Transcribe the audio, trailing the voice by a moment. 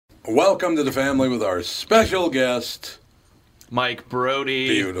Welcome to the family with our special guest, Mike Brody.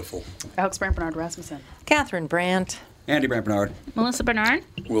 Beautiful. Alex Brandt Bernard Rasmussen. Catherine Brandt. Andy Brandt Bernard. Melissa Bernard.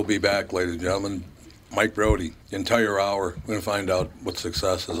 We'll be back, ladies and gentlemen. Mike Brody, the entire hour. We're going to find out what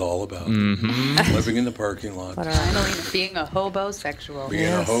success is all about. Mm-hmm. Living in the parking lot. Finally, being a hobosexual.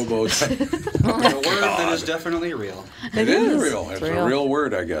 Being a hobo. A word that is definitely real. It is real. It's a real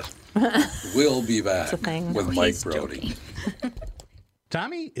word, I guess. We'll be back with Mike Brody.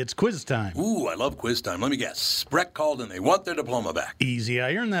 Tommy, it's quiz time. Ooh, I love quiz time. Let me guess. Spreck called and they want their diploma back. Easy.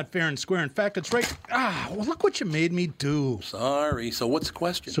 I earned that fair and square. In fact, it's right. Well, look what you made me do. Sorry. So what's the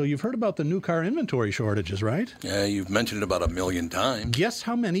question? So you've heard about the new car inventory shortages, right? Yeah, you've mentioned it about 1 million times. Guess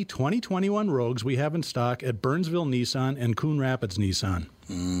how many 2021 Rogues we have in stock at Burnsville Nissan and Coon Rapids Nissan?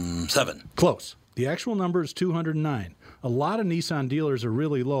 7. Close. The actual number is 209. A lot of Nissan dealers are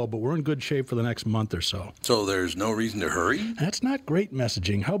really low, but we're in good shape for the next month or so. So there's no reason to hurry? That's not great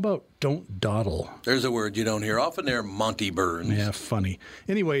messaging. How about don't dawdle? There's a word you don't hear often there, Monty Burns. Yeah, funny.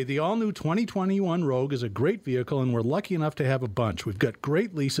 Anyway, the all-new 2021 Rogue is a great vehicle, and we're lucky enough to have a bunch. We've got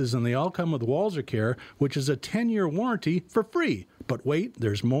great leases, and they all come with Walzer Care, which is a 10-year warranty for free. But wait,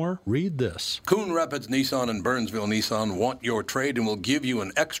 there's more. Read this. Coon Rapids Nissan and Burnsville Nissan want your trade and will give you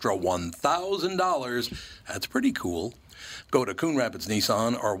an extra $1,000. That's pretty cool. Go to Coon Rapids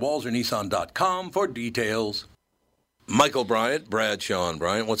Nissan or WalzerNissan.com for details. Michael Bryant, Bradshaw and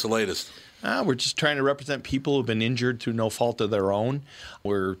Bryant, what's the latest? We're just trying to represent people who've been injured through no fault of their own.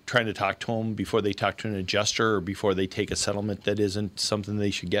 We're trying to talk to them before they talk to an adjuster or before they take a settlement that isn't something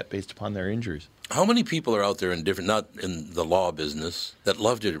they should get based upon their injuries. How many people are out there not in the law business, that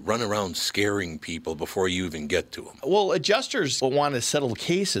love to run around scaring people before you even get to them? Well, adjusters want to settle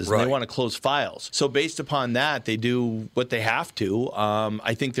cases and they want to close files. So based upon that, they do what they have to.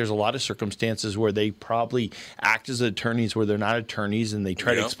 I think there's a lot of circumstances where they probably act as attorneys where they're not attorneys and they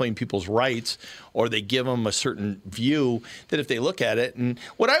try to explain people's rights, or they give them a certain view that if they look at it. And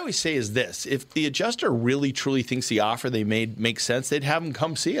what I always say is this: if the adjuster really truly thinks the offer they made makes sense, they'd have them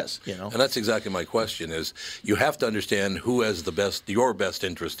come see us. And that's exactly my question is, you have to understand who has your best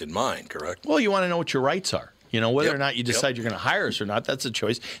interest in mind, correct? Well, you want to know what your rights are. Whether or not you decide you're going to hire us or not, that's a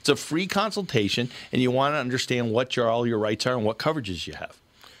choice. It's a free consultation, and you want to understand what all your rights are and what coverages you have.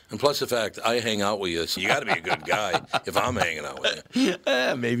 And plus the fact I hang out with you, so you got to be a good guy if I'm hanging out with you.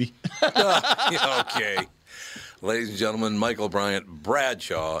 Maybe. Okay. Ladies and gentlemen, Michael Bryant,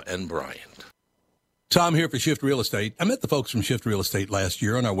 Bradshaw and Bryant. Tom here for Shift Real Estate. I met the folks from Shift Real Estate last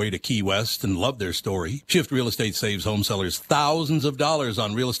year on our way to Key West and loved their story. Shift Real Estate saves home sellers thousands of dollars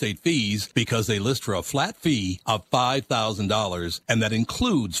on real estate fees because they list for a flat fee of $5,000, and that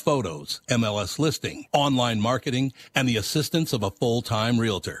includes photos, MLS listing, online marketing, and the assistance of a full-time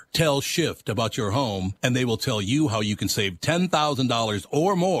realtor. Tell Shift about your home, and they will tell you how you can save $10,000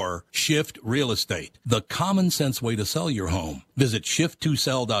 or more. Shift Real Estate, the common sense way to sell your home. Visit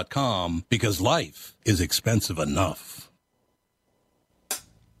shift2sell.com because life is expensive enough.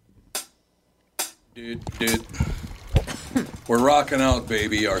 We're rocking out,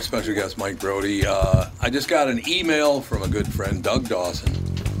 baby. Our special guest, Mike Brody. I just got an email from a good friend, Doug Dawson.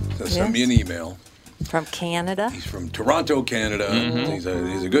 Sent me an email. From Canada? He's from Toronto, Canada. Mm-hmm.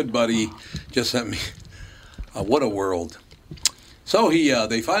 He's a good buddy. Just sent me. What a world. So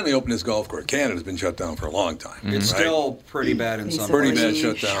they finally opened his golf course. Canada's been shut down for a long time. It's still pretty bad in some places. places.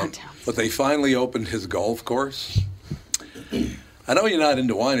 Pretty bad shut down. But they finally opened his golf course. I know you're not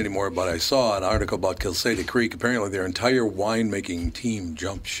into wine anymore, but I saw an article about Kilsada Creek. Apparently their entire winemaking team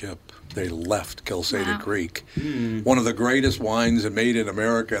jumped ship. They left Kilsada Creek. One of the greatest wines made in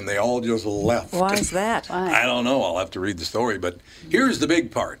America, and they all just left. Why is that? Why? I don't know. I'll have to read the story. But here's the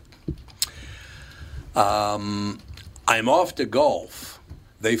big part. I'm off to golf.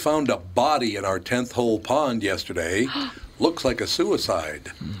 They found a body in our 10th hole pond yesterday. Looks like a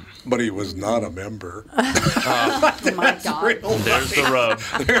suicide, but he was not a member. Oh my God. There's the rub.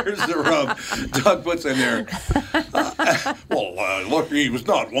 There's the rub. Doug puts in there, look, he was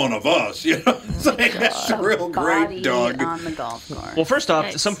not one of us. It's real great, Doug. On the golf course. Well, first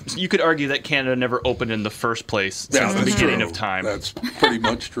off, you could argue that Canada never opened in the first place since the beginning of time. That's pretty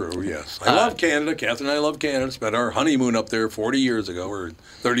much true, yes. I love Canada. Catherine and I love Canada. Spent our honeymoon up there 40 years ago, or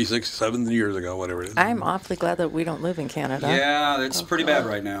 36, 70 years ago, whatever it is. I'm awfully glad that we don't live in Canada. Yeah, it's pretty bad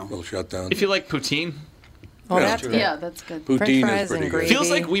right now. A little shutdown. If you like poutine. Oh, that's true. Yeah, that's good. Poutine is pretty good. Feels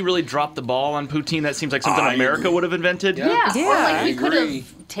like we really dropped the ball on poutine. That seems like something America would have invented. Yeah. Or like we could agree.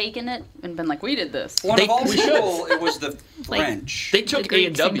 have taken it and been like, we did this. One of all people, it was the French. They took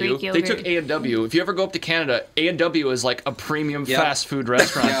A&W. They took A&W. If you ever go up to Canada, A&W is like a premium fast food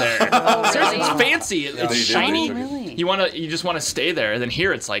restaurant there. Seriously, it's fancy. It's shiny. Really? You just want to stay there. And then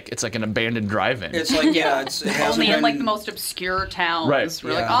here it's like an abandoned drive-in. It's like, yeah, it hasn't Only in been... like the most obscure towns. Right.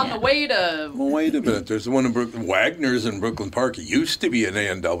 We're like on the way to. Well, wait a minute. There's the one in Brooklyn. Wagner's in Brooklyn Park. It used to be an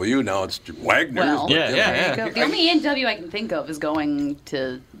A&W. Now it's Wagner's. Well, Yeah. The only A&W I can think of is going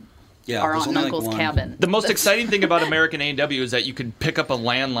to our there's aunt and only, like, uncle's one. cabin. The most exciting thing about American A&W is that you can pick up a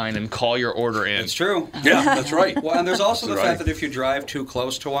landline and call your order in. It's true. Yeah, that's right. Well, and there's also the That's fact right. that if you drive too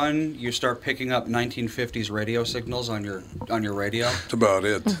close to one, you start picking up 1950s radio signals on your radio. That's about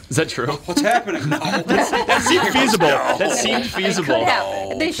it. Is that true? What's happening now? That seemed feasible. That seemed It feasible. could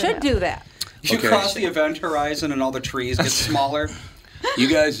happen. They should do that. You Okay. cross the event horizon and all the trees get smaller. You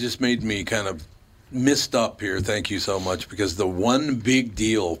guys just made me kind of missed up here. Thank you so much. Because the one big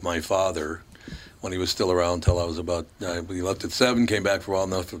deal my father, when he was still around until I was about, he left at 7, came back for a while,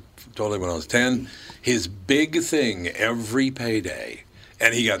 enough totally when I was 10. His big thing every payday,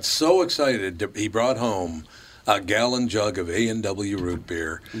 and he got so excited, he brought home a gallon jug of A&W root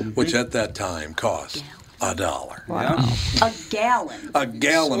beer, which at that time cost $1. Wow. A gallon. A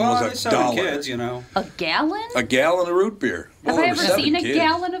gallon Well, was it's $1. 7 kids, you know. A gallon? A gallon of root beer. Have Well, I there were ever 7 seen a kids.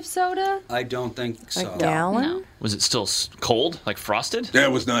 gallon of soda? I don't think so. A gallon? No. Was it still cold, like frosted? Yeah,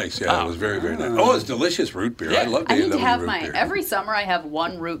 it was nice. Yeah, it was very, very nice. Oh, it's delicious root beer. I love I need to A&W have root my beer. every summer. I have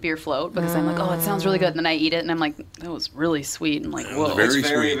one root beer float because I'm like, oh, it sounds really good, and then I eat it, and I'm like, that was really sweet. And like, whoa, very It's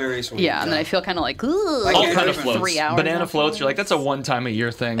very, sweet. very sweet. yeah, and then I feel kind of like, ugh, I All can't kind of even- floats. 3 hours. Banana after. floats. You're like, that's a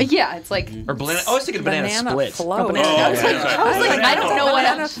one-time-a-year thing. Yeah, it's like. Or banana. I was thinking banana, split. float. I was like, I don't know what Banana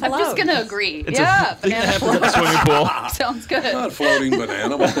I'm just float. gonna agree. It's Yeah, a thing that banana happens at float the swimming pool. sounds good. Not a floating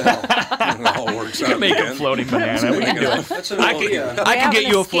banana. What the hell? It all works You out. can make a again. floating banana. We can do it. That's an I idea. can have get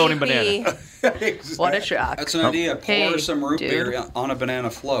an you a floating escapee. banana. What a shock. That's an idea. Pour Hey, some root dude. beer on a banana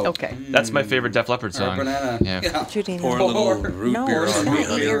float. Okay. That's my favorite Def Leppard Or a song. banana. Yeah. Judy, Pour a no. little root No, beer it's on not me.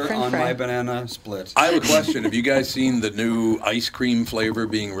 Root Eat beer your french on fry. my banana split. I have a question. Have you guys seen the new ice cream flavor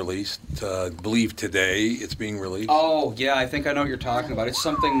being released? I believe today it's being released. Oh, yeah, I think I know what you're talking about. It's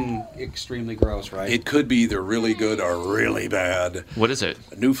something extremely gross, right? It could be either really good or really bad. What is it?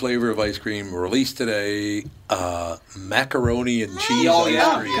 A new flavor of ice cream released today. Macaroni and cheese Oh, ice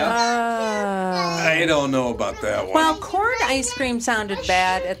yeah. cream. yeah. I don't know about that one. Well, corn ice cream sounded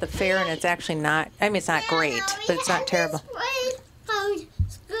bad at the fair, and it's actually not. I mean, it's not great, but it's not terrible.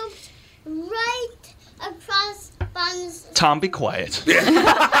 Scoops right across buns. Tom, be quiet. Dad,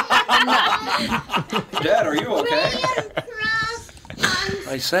 are you okay? Across buns.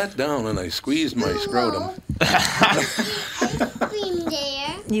 I sat down and I squeezed my scrotum. Cream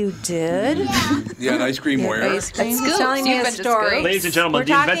there. You did? Yeah. Yeah, an ice cream Yeah, where? ice cream. Scoops. He's telling me You've a been to story. Scoops. Ladies and gentlemen, We're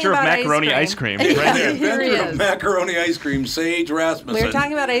the talking inventor of about ice macaroni cream. ice cream. Right Right there. there. Here he Inventor of is. macaroni ice cream, Sage Rasmussen. We were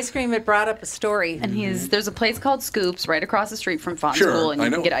talking about ice cream. It brought up a story. And there's a place called Scoops right across the street from Font Sure, School, and I you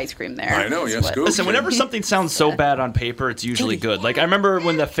know. can get ice cream there. I know, That's yes, what- Scoops. Listen, whenever something sounds so bad on paper, it's usually good. Like I remember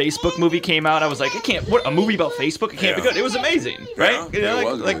when the Facebook movie came out, I was like, what a movie about Facebook? It can't be Yeah. good. It was amazing, right? Yeah, You know, it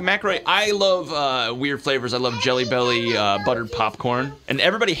like, was like good. macaroni. I love weird flavors. I love Jelly Belly buttered popcorn, and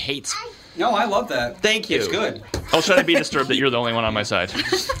everybody hates. No, I love that. Thank you. It's good. Oh, should I be disturbed that you're the only one on my side?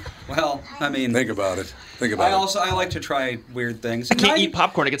 Well, I mean, Think about it. Think about I like to try weird things. I can't eat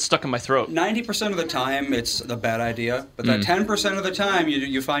popcorn; it gets stuck in my throat. 90% of the time, it's a bad idea, but that 10% of the time,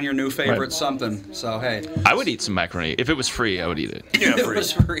 you find your new favorite Right. something. So hey, I would eat some macaroni if it was free. I would eat it. it. Yeah, It free.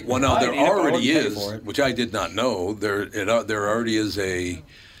 was free. Well, no, I'd there eat it, but I already wouldn't pay for is, it. which I did not know. There already is a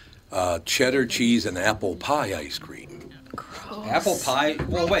cheddar cheese and apple pie ice cream. apple pie.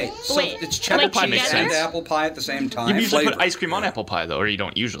 Well, wait. So Wait, it's cheddar apple pie cheese makes and sense. apple pie at the same time. You usually put flavor. ice cream on apple pie, though, or you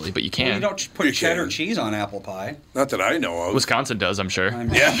don't usually, but you Well, can. you don't put You cheddar can. cheese on apple pie. Not that I know of. Wisconsin does, I'm sure.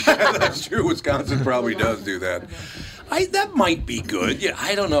 Yeah, that's true. Wisconsin probably does do that. That might be good. Yeah,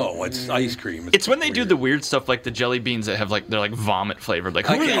 I don't know. It's ice cream. It's when they do the weird stuff like the jelly beans that have they're like vomit flavored. Like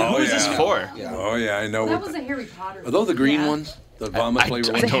who Oh, is this yeah. for? Yeah. Oh yeah, I know. That was a Harry Potter. Are those the green Yeah. ones? The vomit I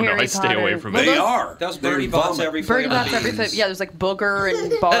flavor don't ones? know. Harry I stay away Potter. from Well, it. They those- are. That was They're Birdie Bots vomit. every Birdie flavor. Bots, every flavor. Yeah, there's like booger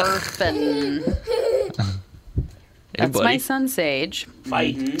and barf and. Hey, That's my buddy. son Sage.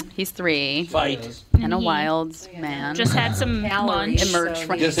 Fight. He's 3 Fight. and a wild man. Just had some lunch. emerged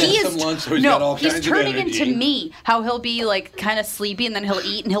from. Just had He some is lunch, so he's got all he's kinds of turning energy. into me. How he'll be like kind of sleepy and then he'll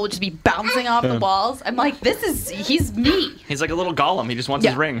eat and he'll just be bouncing off the walls. I'm like, he's me. He's like a little golem. He just wants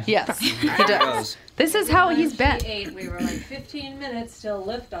his ring. Yes, he does. does. This is how he's been. We were like 15 minutes till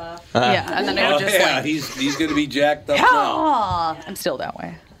liftoff. Yeah, and then I Oh would just yeah, like, he's going to be jacked up now. ah, I'm still that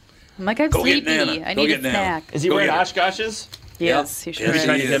way. I'm like, I'm Go get sleepy. Nana. I Go need a get Nana. snack. Is he Go wearing get it. Oshkoshes? Yes, he should. Yes, Maybe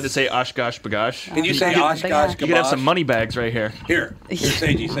trying to he get him to is. say Oshkosh Bagosh. Can you say They are. Oshkosh You could have some Kabosh? money bags right here. Here,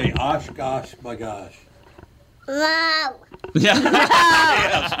 Sage, you say Oshkosh Bagosh. Wow. Yeah.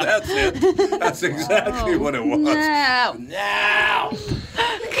 Yes, that's it. That's exactly what it was. No. Now.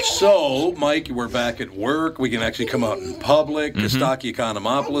 So, Mike, we're back at work. We can actually come out in public. Kostaki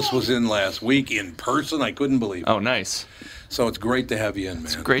Economopoulos was in last week in person. I couldn't believe it. Oh, nice. So it's great to have you in, man.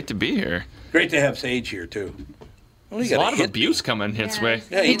 It's great to be here. Great to have Sage here, too. Well, There's a lot of abuse coming his way.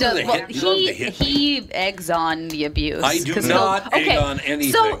 Yeah, He does. Well, he loves to hit me. he eggs on the abuse. I do 'Cause not he'll- egg on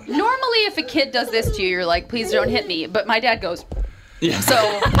anything. So normally, if a kid does this to you, you're like, "Please don't hit me." But my dad goes, Yeah. so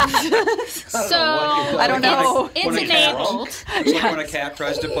I don't know. It's When a cat- enabled. It's like when a cat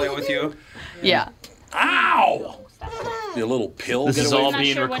tries to play with you. Yeah. Ow! Your little pill. This get is away all from I'm not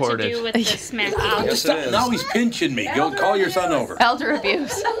being sure recorded. what to do with the smack. Yes, it is. Now he's pinching me. Go call your son over. Elder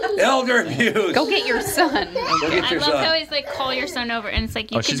abuse. Elder abuse. Go get your son. Go get I your love son. how he's like, call your son over, and it's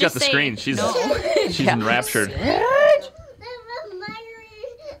like you Oh, could she's just got the say, screen. She's Yeah. enraptured.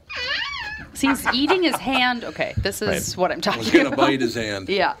 See, he's eating his hand. Okay, this is what I'm I talking was going to about. bite his hand.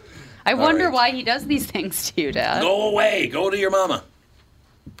 Yeah. I wonder right. why he does these things to you, Dad. Go away. Go to your mama.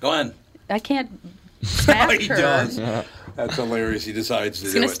 Go on. I can't smack He her. does. That's hilarious. He decides to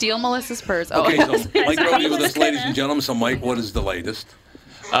He's do going to it. steal Melissa's purse. Oh, Okay, so Mike Brody with was us, ladies gonna. and gentlemen. So, Mike, what is the latest?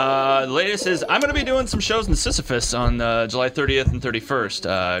 The latest is I'm going to be doing some shows in Sisyphus on July 30th and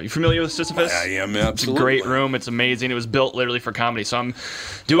 31st. You familiar with Sisyphus? I am It's a absolutely. great room. It's amazing. It was built literally for comedy. So I'm By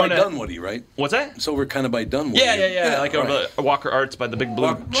doing Dunwoody, right? What's that? So we're kind of by Dunwoody. Yeah. Like over right. the Walker Arts by the Big Blue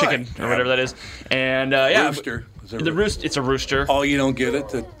Right. Chicken or whatever that is. And yeah, Rooster. Is there the roost. It's a rooster. Oh, you don't get it?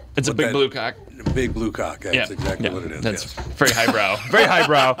 It's a what big that- blue cock. Big blue cock. That's exactly what it is. That's yes. very highbrow. Very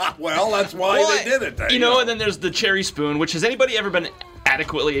highbrow. Well, that's why they did it. You know, and then there's the cherry spoon, which has anybody ever been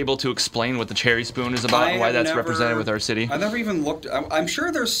adequately able to explain what the cherry spoon is about I and why have that's never- represented with our city? I've never even looked. I'm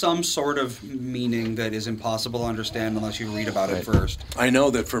sure there's some sort of meaning that is impossible to understand unless you read about it first. I know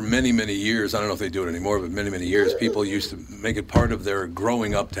that for many, many years, I don't know if they do it anymore, but many, many years, people used to make it part of their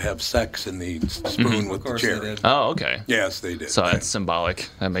growing up to have sex in the spoon with Of the course cherry. they did. Oh, okay. Yes, they did. So that's symbolic.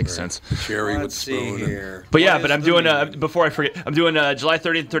 That makes sense. Cherry with Let's see spoon. here. But yeah, What but is I'm the doing meaning? before I forget, I'm doing July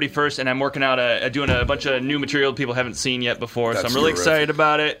 30th and 31st, and I'm working out doing a bunch of new material people haven't seen yet before. So That's I'm really terrific. excited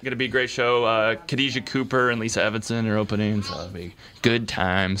about it. Going to be a great show. Khadijah Cooper and Lisa Evanson are opening, so it'll be good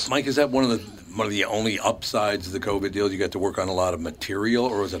times. Mike, is that one of the only upsides of the COVID deal? You got to work on a lot of material,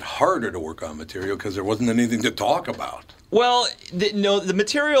 or was it harder to work on material because there wasn't anything to talk about? Well, the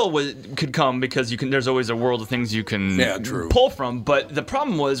material could come because you can. There's always a world of things you can true. pull from. But the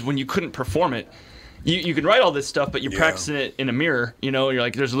problem was when you couldn't perform it. You can write all this stuff, but you're practicing it in a mirror. You know, you're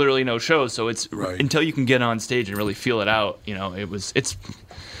like, there's literally no shows, so it's until you can get on stage and really feel it out. You know, it's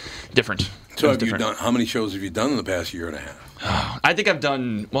different. So have you done? How many shows have you done in the past year and a half? I think I've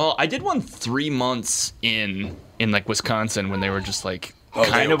done. Well, I did one 3 months in like Wisconsin when they were just like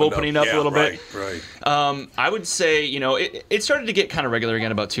kind of opening up a little bit. Right. I would say, you know, it started to get kind of regular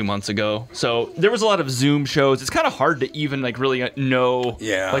again about 2 months ago. So there was a lot of Zoom shows. It's kind of hard to even like really know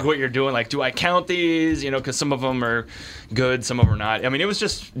like what you're doing. Like, do I count these? You know, because some of them are good, some of them are not. I mean, it was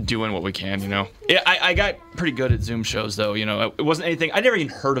just doing what we can, you know. I got pretty good at Zoom shows, though. You know, it wasn't anything. I never even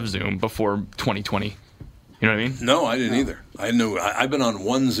heard of Zoom before 2020. You know what I mean? No, I didn't either. I knew. I've been on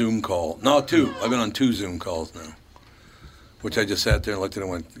one Zoom call. No, two. I've been on 2 Zoom calls now. Which I just sat there and looked at it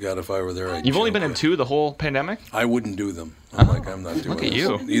and went, God, if I were there, I'd You've only choke been in it." 2 the whole pandemic? I wouldn't do them. I'm not doing look at this.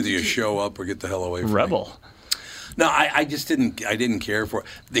 you. Either you show up or get the hell away from me. Rebel. No, I just didn't. I didn't care for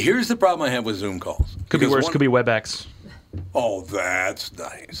it. Here's the problem I have with Zoom calls. Could be Because worse. Could be WebEx. Oh, that's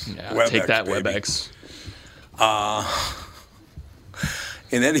nice. Yeah, take that, baby. WebEx.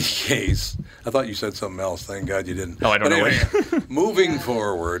 In any case, I thought you said something else. Thank God you didn't. Oh, I don't But know. anyway, moving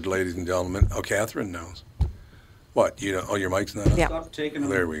forward, ladies and gentlemen. Oh, Catherine knows. What? You know? Oh, your mic's not on? Yeah. Stop taking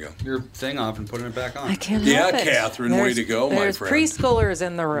There we go. your thing off and putting it back on. I can't Yeah, help it. Catherine, way to go, my There's friend. preschoolers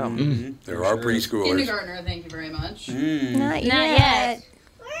in the room. There are preschoolers. Kindergartner, thank you very much. Not yet.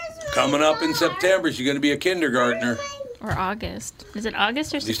 Coming up in September, she's going to be a kindergartner. Or August. Is it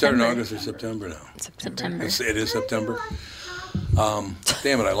August or You start in September? August or September now? September. It is September.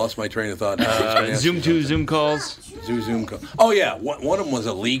 Damn it, I lost my train of thought. Zoom 2 Zoom calls. Zoom call. Oh, yeah. One of them was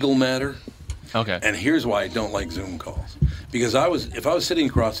a legal matter. Okay. And here's why I don't like Zoom calls. Because if I was sitting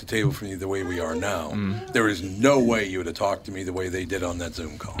across the table from you the way we are now, there is no way you would have talked to me the way they did on that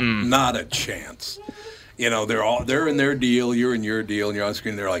Zoom call. Not a chance. You know, they're in their deal, you're in your deal, and you're on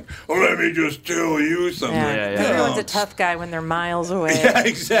screen. They're like, "Oh, let me just tell you something." Everyone's a tough guy when they're miles away. Yeah,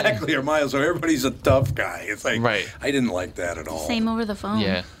 exactly. Or miles. So everybody's a tough guy. It's like, Right. I didn't like that at all. Same over the phone.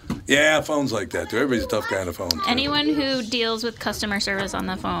 Yeah. Yeah, phones like that too. Everybody's a tough guy on the phone too. Anyone who deals with customer service on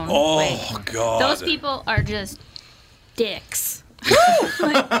the phone. Oh like, God. those people are just dicks.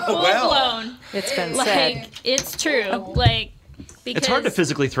 Like, full blown. It's been Like, said. it's true. Like, because It's hard to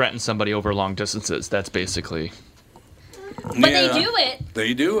physically threaten somebody over long distances. That's basically. But they do it.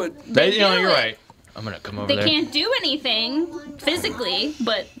 They do it. They You're do it. right. I'm gonna come over They there. can't do anything physically,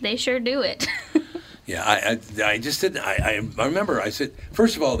 but they sure do it. Yeah, I just didn't. I remember I said,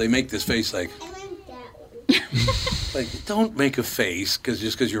 first of all, they make this face like don't make a face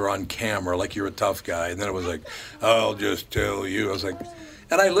just because you're on camera, like you're a tough guy. And then it was like, I'll just tell you. I was like,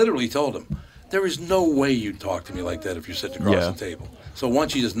 and I literally told him, there is no way you'd talk to me like that if you're sitting across the table. So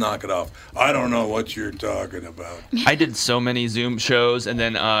once you just knock it off, I don't know what you're talking about. I did so many Zoom shows, and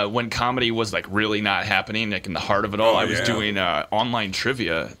then when comedy was like really not happening, like in the heart of it all, I was doing online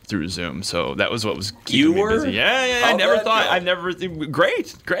trivia through Zoom. So that was what was keeping me busy. Yeah. I never thought.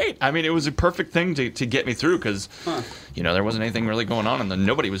 Great. I mean, it was a perfect thing to get me through because there wasn't anything really going on, and then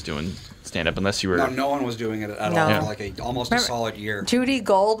nobody was doing stand up unless you were. No one was doing it at all for like almost a solid year. Judy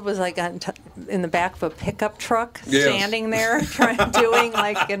Gold was like in the back of a pickup truck, Yes. standing there doing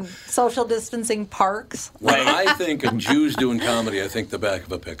like in social distancing parks. When I think of Jews doing comedy, I think the back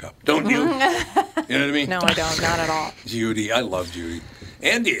of a pickup. Don't you? You know what I mean? No, I don't. Not at all. Judy, I love Judy.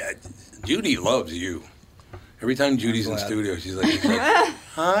 Andy, Judy loves you. Every time Judy's in studio, she's like,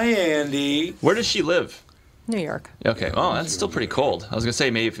 hi, Andy. Where does she live? New York. Okay. Oh, that's still pretty cold. I was gonna say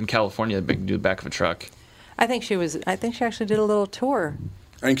maybe if in California they could do the back of a truck. I think she actually did a little tour.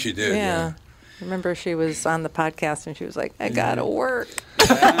 I think she did. Yeah. I remember she was on the podcast and she was like, I gotta work.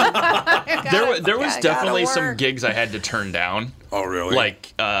 There was definitely some gigs I had to turn down. Oh, really?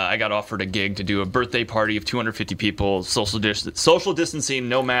 Like, I got offered a gig to do a birthday party of 250 people, social distancing,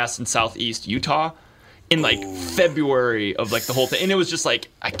 no masks in Southeast Utah in like February of like the whole thing. And it was just like,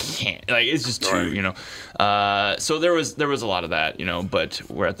 I can't. Like, it's just too, So there was a lot of that, but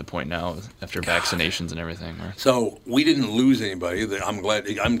we're at the point now after vaccinations and everything. So we didn't lose anybody. I'm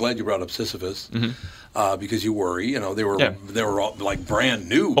glad you brought up Sisyphus. Because you worry, they were all like brand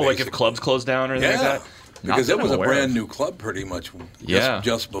new. Oh, like if clubs closed down or anything like that? Because it was a brand new club pretty much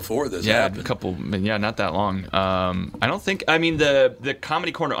just before this happened. Not that long. I don't think, the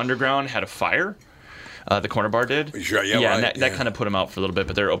Comedy Corner Underground had a fire. The Corner Bar did. Sure, right. That kind of put them out for a little bit,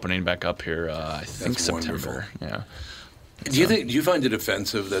 but they're opening back up here, I think September. Wonderful. Yeah. Do you find it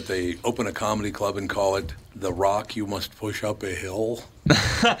offensive that they open a comedy club and call it The Rock You Must Push Up a Hill?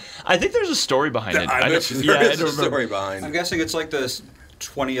 I think there's a story behind it. I bet there is a story behind it. I'm guessing it's like the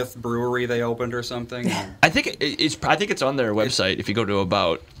 20th brewery they opened or something. I think it's on their website if you go to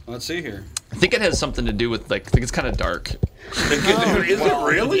About. Let's see here. I think it has something to do with I think it's kind of dark. Is it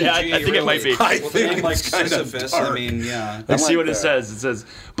really? Yeah, I think it might be. I think it's like kind Sisyphus. of dark. I mean, yeah. Let's see what it says. It says,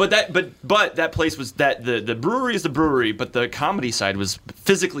 but that place was the brewery is the brewery, but the comedy side was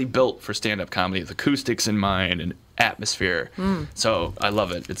physically built for stand-up comedy with acoustics in mind and atmosphere. So I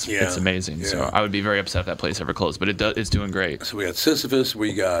love it. It's amazing. Yeah. So I would be very upset if that place ever closed, but it's doing great. So we got Sisyphus,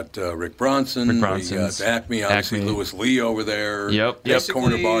 we got Rick Bronson, we got Acme, obviously Louis Lee over there. Yep.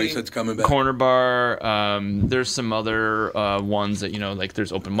 Corner Bar, he said's coming back. Corner Bar. There's some other ones that like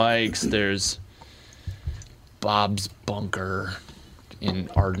there's open mics. There's Bob's Bunker in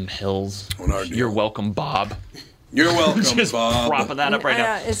Arden Hills. You're welcome, Bob. You're welcome, Just Bob. propping that up right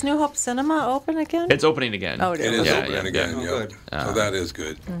now. Is New Hope Cinema open again? It's opening again. Oh, it is. It is opening again. Oh, good. So that is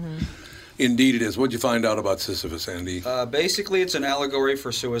good. Indeed, it is. What'd you find out about Sisyphus, Andy? Basically, it's an allegory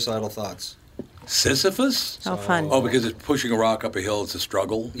for suicidal thoughts. Sisyphus? Oh, fun. Oh, because it's pushing a rock up a hill. It's a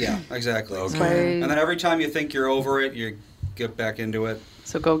struggle. Yeah, exactly. Okay. And then every time you think you're over it, you get back into it.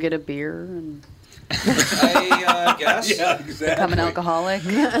 So go get a beer and I guess. Yeah, exactly. become an alcoholic.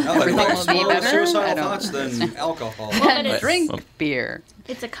 Everything will be better. Suicidal thoughts than alcohol. And drink beer.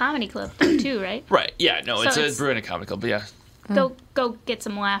 It's a comedy club though, too, right? Right. Yeah. No, So it's a brewing and comedy club. But yeah. Go get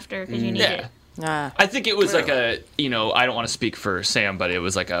some laughter because you need it. I think it was like I don't want to speak for Sam, but it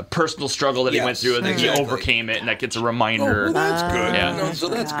was like a personal struggle that he went through, and then he overcame it, and that gets a reminder. Oh, well, that's good. Yeah. No, so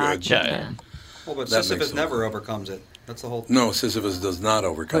that's good. Yeah. Well, but That Sisyphus makes never overcomes it. That's the whole thing. No, Sisyphus does not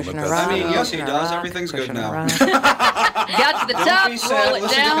overcome it. I mean, yes, he does. Everything's good now. Got to the top, Don't be sad. roll it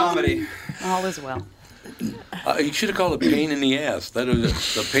Listen to down. comedy. All is well. You should have called it Pain in the Ass. That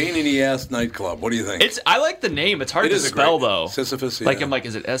is the Pain in the Ass nightclub. What do you think? I like the name. It's hard to is a spell great- though. Sisyphus. Like I'm like,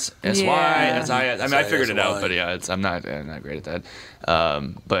 is it S-Y, S-I-S? I mean, I figured it out, but yeah, I'm not great at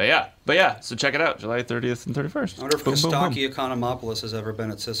that. But yeah. So check it out, July 30th and 31st. I wonder if Kostaki Economopoulos has ever been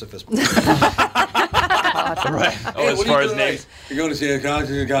at Sisyphus. Right. Oh, as far as names. You're going to see a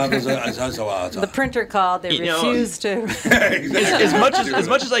The printer called. They refused to. As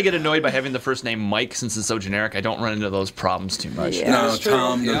much as I get annoyed by having the first name Mike, since it's so generic, I don't run into those problems too much. Yeah, No,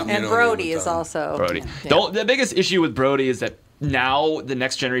 Tom. and Brody is also. Brody. Yeah. The biggest issue with Brody is that now the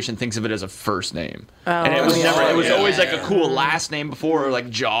next generation thinks of it as a first name, Oh, and it was yeah. it was always like a cool last name before, or like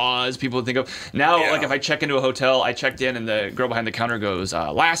Jaws. People would think of now. Like if I check into a hotel, I checked in, and the girl behind the counter goes,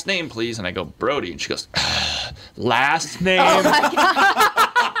 "Last name, please," and I go Brody, and she goes, "Last name." Oh my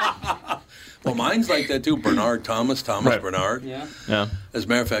God. Well, mine's like that too. Bernard Thomas Bernard. Yeah. As a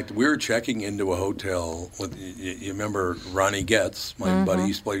matter of fact, we were checking into a hotel with. You remember Ronnie Getz, my buddy,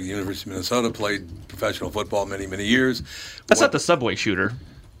 used to play at the University of Minnesota, played professional football many years. That's not the subway shooter.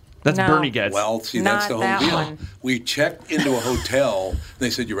 That's Bernie Getz. Well, see, that's the whole deal. We checked into a hotel. And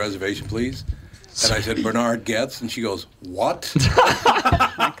they said, "Your reservation, please." And I said, "Bernard Getz," and she goes, "What?"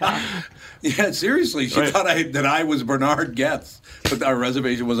 Oh my God. Yeah, seriously, she thought that I was Bernard Getz, but our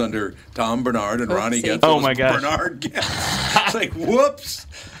reservation was under Tom Bernard and Ronnie Getz. Oh my gosh, Bernard Getz. It's like, whoops.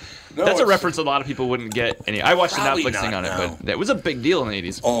 No, that's a reference a lot of people wouldn't get. I watched the Netflix thing on it, now. but it was a big deal in the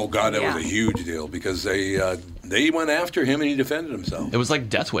 80s. Oh God, that was a huge deal because they went after him and he defended himself. It was like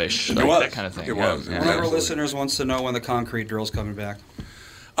Death Wish, It like was. that kind of thing. It was. One of our listeners wants to know when the concrete drill's coming back.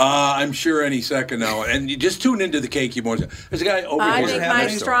 I'm sure any second now. And you just tune into the KQ Morning. There's a guy over I here. think my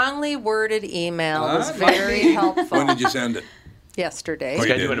strongly worded email was very helpful. When did you send it? Yesterday. This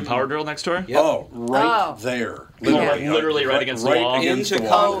guy doing a power drill next door? Yep. Oh, right there. Literally right against the wall. Into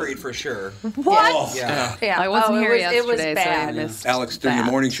concrete for sure. What? Oh. Yeah. I wasn't here It was yesterday, bad. so I missed Alex, during that.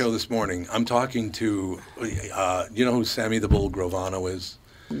 the morning show this morning, I'm talking to, you know who Sammy the Bull Grovano is?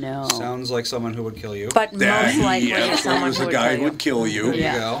 No. Sounds like someone who would kill you. But most likely He someone was who a would guy kill who you. would kill you.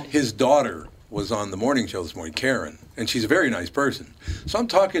 There you go. His daughter was on the morning show this morning, Karen, and she's a very nice person. So I'm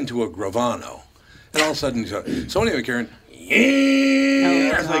talking to a Grovano, and all of a sudden, so anyway, Karen,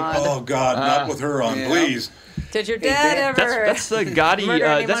 I was like, oh God, not with her on, please. Did your dad ever? That's the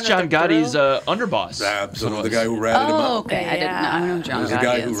Gotti. That's John Gotti's underboss. Absolutely, the guy who ratted him out. Okay, I didn't know. I know John There's a Gotti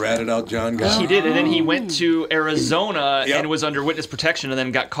guy is. who ratted out John Gotti. He did, and then he went to Arizona and was under witness protection, and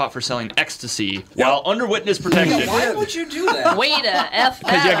then got caught for selling ecstasy while under witness protection. Why would you do that? Way to F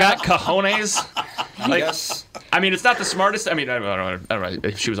Because you that got cojones. Like, Yes. I mean, it's not the smartest. I mean, I don't know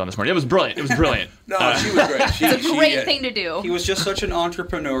if she was on this morning. It was brilliant. It was brilliant. No, she was great. It's a great thing to do. He was just such an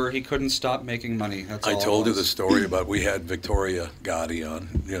entrepreneur, he couldn't stop making money. That's all I told it her the was. story about we had Victoria Gotti on,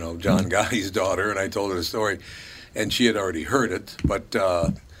 you know, John Gotti's daughter, and I told her the story, and she had already heard it, but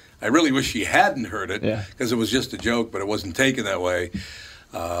I really wish she hadn't heard it because it was just a joke, but it wasn't taken that way.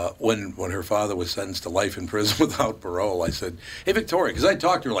 When her father was sentenced to life in prison without parole, I said, "Hey, Victoria," because I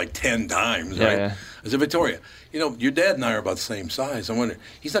talked to her like 10 times, right? Yeah. I said, "Victoria, you know, your dad and I are about the same size. I wonder,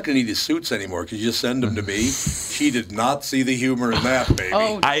 he's not going to need his suits anymore. Could you just send them to me?" She did not see the humor in that, baby.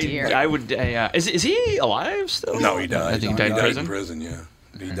 Oh, dear. I would. Is he alive still? No, he died. I think he died in prison. Yeah,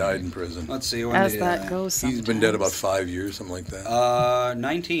 he died in prison. Let's see. When As did that goes sometimes. He's been dead about 5 years, something like that.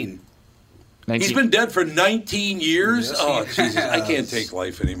 19. He's been dead for 19 years? Yes, Oh, he Jesus, I can't take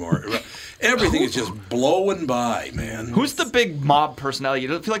life anymore. Everything is just blowing by, man. Who's the big mob personality? You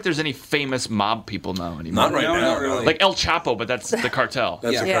don't feel like there's any famous mob people now anymore. Not right now. not really. Like El Chapo, but that's the cartel.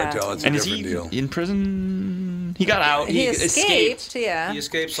 That's a Yeah. cartel. It's And a is different he deal. in prison? He got out. He escaped. Yeah. He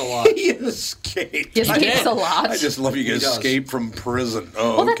escapes a lot. He escaped. He escapes a lot. I just love you guys does. escape from prison.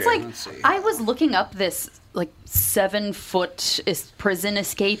 Oh, Well, okay. that's like, I was looking up this like 7-foot prison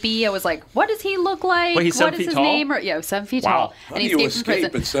escapee. I was like, what does he look like? Wait, he's 7 What is feet his tall? name? Or, yeah, 7 feet Wow. tall. How And do he you escaped from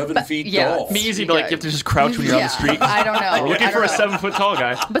escape prison. at 7 But, feet yeah, tall? Be easy, but like you have to just crouch when you're on the street. I don't know. We're looking I for a don't know. 7-foot tall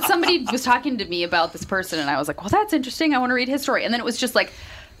guy. But somebody was talking to me about this person, and I was like, well, that's interesting. I want to read his story. And then it was just like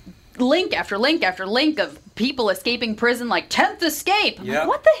link after link after link of people escaping prison, like 10th escape. I'm Yeah. like,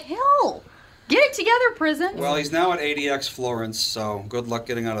 what the hell? Get it together, prison. Well, he's now at ADX Florence, so good luck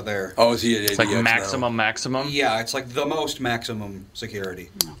getting out of there. Oh, is he at It's like ADX maximum. Yeah, it's like the most maximum security.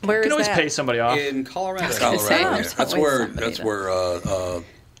 Where You is can always that? pay somebody off. In Colorado. Colorado. Same. Yeah. It's That's always where. somebody That's to- where. Oh,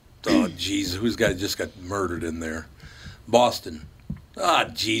 jeez, who's guy just got murdered in there? Boston. Ah,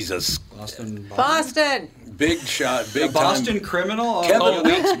 Jesus. Boston. Big shot. The Big Boston time. criminal? Kevin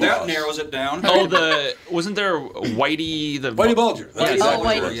Weeks' that boss. narrows it down. Wasn't there Whitey the Whitey Bulger. That's Yeah, exactly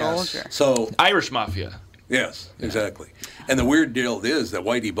Whitey right. Bulger. So Irish mafia? yes, exactly. And the weird deal is that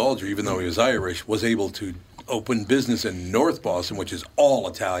Whitey Bulger, even though he was Irish, was able to open business in North Boston, which is all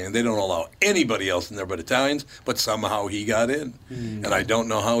Italian. They don't allow anybody else in there but Italians, but somehow he got in. And I don't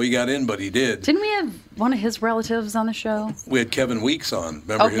know how he got in, but he did. Didn't we have one of his relatives on the show? We had Kevin Weeks on.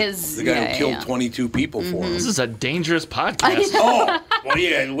 Remember Oh, him? The guy who killed 22 people for him. This is a dangerous podcast. Oh, well,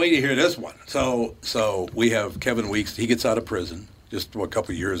 yeah, wait to hear this one. So we have Kevin Weeks. He gets out of prison just a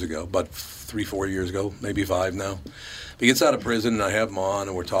couple of years ago, about 3-4 years ago, maybe 5 now. He gets out of prison, and I have him on,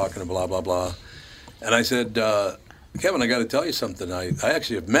 and we're talking and blah, blah, blah. And I said, Kevin, I got to tell you something. I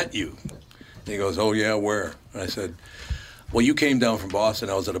actually have met you. And he goes, oh, yeah, where? And I said, Well, you came down from Boston.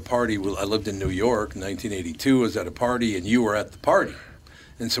 I was at a party. I lived in New York in 1982. I was at a party, and you were at the party.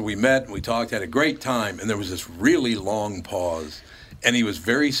 And so we met, and we talked, had a great time, and there was this really long pause. And he was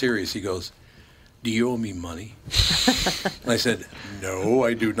very serious. He goes, do you owe me money? And I said, no,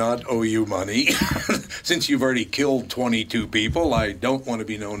 I do not owe you money. Since you've already killed 22 people, I don't want to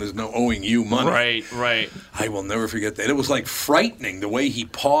be known as owing you money. Right. I will never forget that. It was like frightening the way he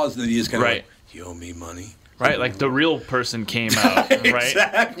paused, and he just kind of like, you owe me money? Right, like the real person came out, right?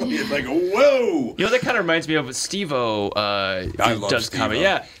 Exactly. It's like, whoa. You know, that kind of reminds me of Steve-O does Steve-O. comedy.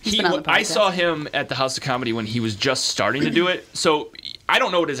 Yeah, I podcast. saw him at the House of Comedy when he was just starting to do it. So I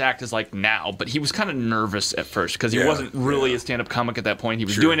don't know what his act is like now, but he was kind of nervous at first because he wasn't really a stand-up comic at that point. He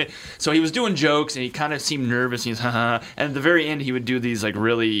was doing it. So he was doing jokes, and he kind of seemed nervous. He's and at the very end, he would do these like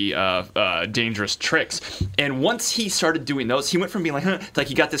really dangerous tricks. And once he started doing those, he went from being like, to like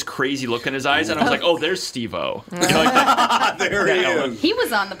he got this crazy look in his eyes, and I was like, oh, there's Steve-O. You know, like there he is. He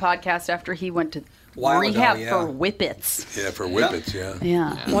was on the podcast after he went to While rehab ago, yeah. for whippets. Yeah, for whippets, yeah.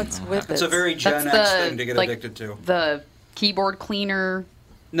 Yeah. What's whippets? It's a very Gen That's X the, thing to get like, addicted to. The keyboard cleaner.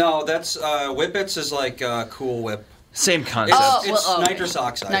 No, that's whippets is like Cool Whip. same concept. It's nitrous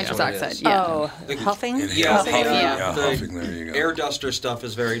oxide. Nitrous so it oxide, is. yeah. Oh, huffing? Yeah, Huffing? the huffing, there you go. air duster stuff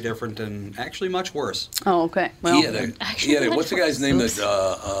is very different and actually much worse. Oh, okay. Well, What's the guy's name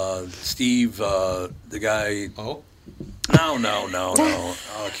that Steve, the guy? Oh. No.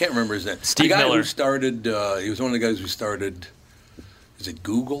 I can't remember his name. Steve the guy Miller. who started, he was one of the guys who started, is it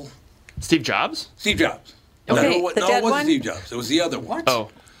Google? Steve Jobs? Steve Jobs. Okay, No, the it dead wasn't one? Steve Jobs. It was the other one. Oh.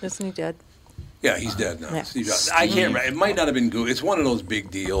 Isn't he dead? Yeah, he's dead now. Yeah. Steve Jobs. I can't remember. It might not have been Google. It's one of those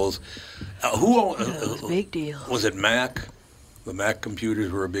big deals. Big deal. Was it Mac? The Mac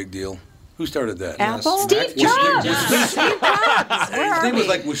computers were a big deal. Who started that? Apple? Steve Jobs. His name was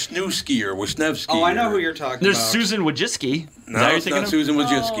like Wisniewski or Wisniewski. Oh, I know who you're talking There's about. Susan Wojcicki. No, it's not Susan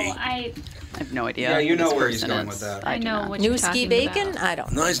Wojcicki. Oh, I have no idea. Yeah, you know who this where he's person going is. with that. I do know not. what you're Newski talking bacon? about. I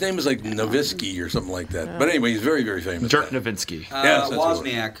don't know. No, his name is like Novisky or something like that. But anyway, he's very, very famous. Dirk Nowitzki. Yes, that's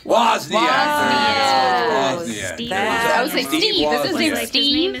Wozniak. Wozniak. Wozniak. Steve. I would say Steve. Is his name Wozniak.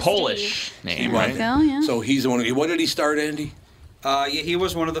 Steve? Polish name, right? Oh, yeah. So he's the one. What did he start, Andy? He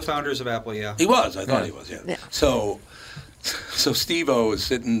was one of the founders of Apple, yeah. He was. I thought he was. Yeah. So Steve-O is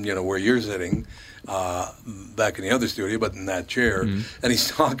sitting, where you're sitting, back in the other studio, but in that chair, and he's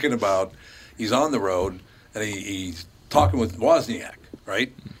talking about. He's on the road, and he's talking with Wozniak,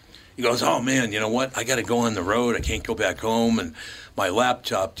 right? He goes, oh, man, you know what? I got to go on the road. I can't go back home, and my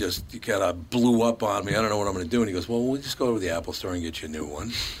laptop just kind of blew up on me. I don't know what I'm going to do. And he goes, well, we'll just go over to the Apple store and get you a new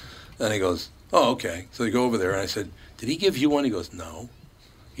one. And he goes, oh, okay. So they go over there, and I said, did he give you one? He goes, no.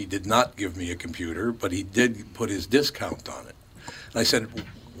 He did not give me a computer, but he did put his discount on it. And I said,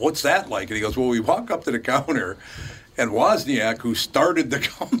 what's that like? And he goes, well, we walk up to the counter, and Wozniak, who started the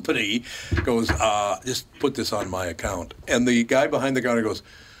company, goes, just put this on my account. And the guy behind the counter goes,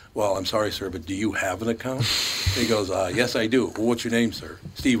 well, I'm sorry, sir, but do you have an account? And he goes, yes, I do. Well, what's your name, sir?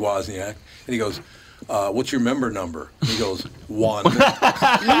 Steve Wozniak. And he goes, what's your member number? And he goes, 1.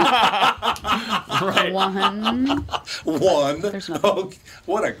 Right. One. There's nothing. Oh,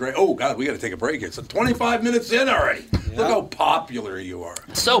 what a great. Oh, God, we got to take a break. It's 25 minutes in already. Look how popular you are.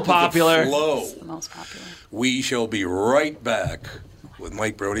 So popular. The flow. The most popular. We shall be right back with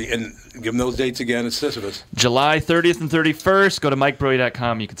Mike Brody. And give him those dates again. It's Sisyphus. July 30th and 31st. Go to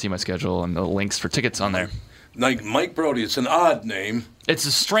MikeBrody.com. You can see my schedule and the links for tickets on there. Like Mike Brody, it's an odd name. It's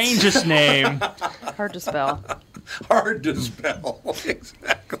the strangest name. Hard to spell. Hard to spell.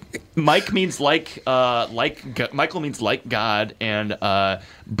 Exactly. Mike means Michael means like God, and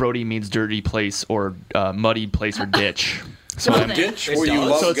Brody means dirty place or muddy place or ditch. So a ditch where you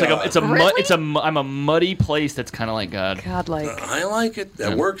love so it's God. like I'm a muddy place that's kind of like God. God-like. I like it.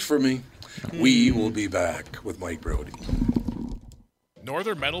 That works for me. We will be back with Mike Brody.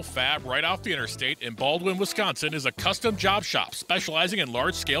 Northern Metal Fab right off the interstate in Baldwin, Wisconsin is a custom job shop specializing in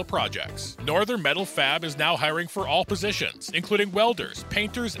large-scale projects. Northern Metal Fab is now hiring for all positions, including welders,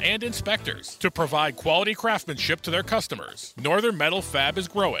 painters, and inspectors, to provide quality craftsmanship to their customers. Northern Metal Fab is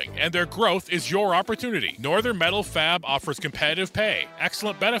growing, and their growth is your opportunity. Northern Metal Fab offers competitive pay,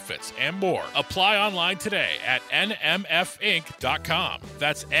 excellent benefits, and more. Apply online today at nmfinc.com.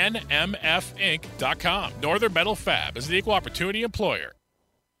 That's nmfinc.com. Northern Metal Fab is an equal opportunity employer.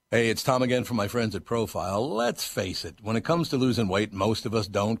 Hey, it's Tom again from my friends at Profile. Let's face it, when it comes to losing weight, most of us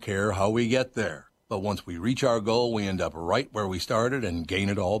don't care how we get there. But once we reach our goal, we end up right where we started and gain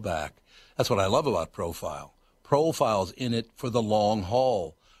it all back. That's what I love about Profile. Profile's in it for the long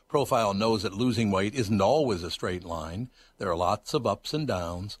haul. Profile knows that losing weight isn't always a straight line. There are lots of ups and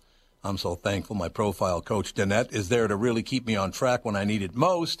downs. I'm so thankful my profile coach, Danette, is there to really keep me on track when I need it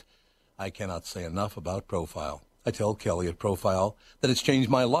most. I cannot say enough about Profile. I tell Kelly at Profile that it's changed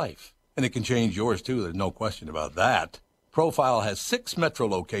my life, and it can change yours, too. There's no question about that. Profile has 6 metro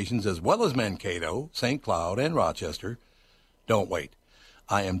locations as well as Mankato, St. Cloud, and Rochester. Don't wait.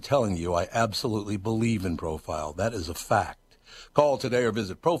 I am telling you, I absolutely believe in Profile. That is a fact. Call today or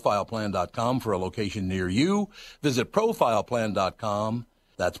visit profileplan.com for a location near you. Visit profileplan.com.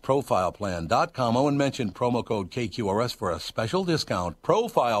 That's profileplan.com. Oh, and mention promo code KQRS for a special discount.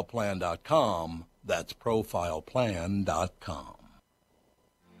 Profileplan.com. That's profileplan.com.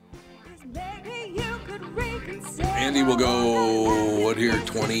 Andy will go, what here,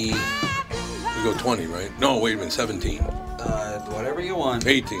 20? We go 20, right? No, wait a minute, 17. Whatever you want.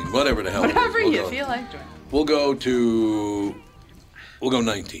 18, whatever the hell. Whatever you feel like doing. We'll go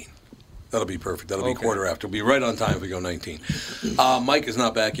 19. That'll be perfect. That'll be quarter after. We'll be right on time if we go 19. Mike is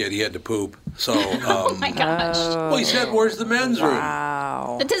not back yet. He had to poop. So, oh my gosh. Well, he said, where's the men's room?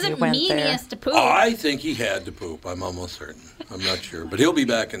 Wow. That doesn't mean he has to poop. Oh, I think he had to poop. I'm almost certain. I'm not sure. But he'll be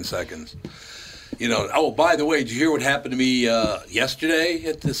back in seconds. You know, oh, by the way, did you hear what happened to me yesterday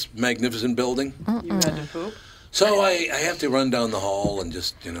at this magnificent building? You had to poop? So I have to run down the hall and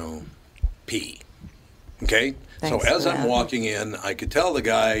just, pee. Okay? Thanks so as for I'm that. walking in, I could tell the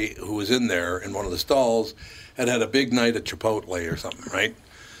guy who was in there in one of the stalls had a big night at Chipotle or something, right?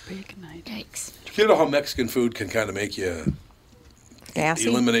 Big night. Yikes. You know how Mexican food can kind of make you Gassy?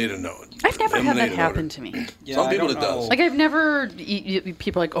 eliminate a note. I've never had that happen to me. Yeah, Some I people don't it does. know. Like, I've never,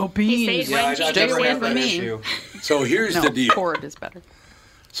 people are like, oh, beans. Yeah, I've Stay never away had from that me. issue. So here's No, the deal. cord is better.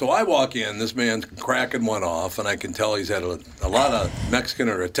 So I walk in, this man's cracking one off, and I can tell he's had a lot of Mexican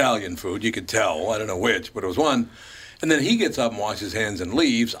or Italian food. You could tell. I don't know which, but it was one. And then he gets up and washes his hands and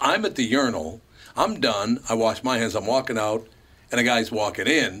leaves. I'm at the urinal. I'm done. I wash my hands. I'm walking out, and a guy's walking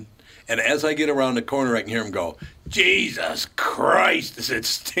in. And as I get around the corner, I can hear him go, Jesus Christ, is it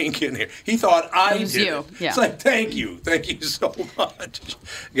stinking here? He thought I It was did you, it. yeah. It's like, thank you so much.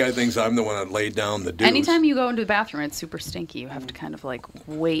 The guy thinks I'm the one that laid down the deuce. Anytime you go into the bathroom, it's super stinky. You have to kind of like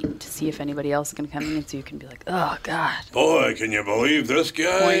wait to see if anybody else is going to come in, so you can be like, oh, God. Boy, can you believe this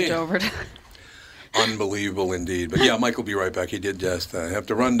guy? Point over to... Unbelievable indeed. But yeah, Mike will be right back. He did just have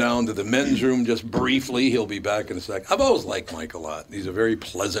to run down to the men's room just briefly. He'll be back in a sec. I've always liked Mike a lot. He's a very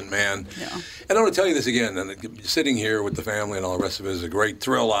pleasant man. Yeah. And I want to tell you this again, and sitting here with the family and all the rest of it is a great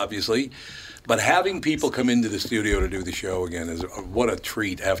thrill, obviously. But having people come into the studio to do the show again is what a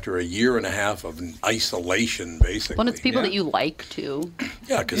treat after a year and a half of isolation, basically. Well, it's people that you like, too.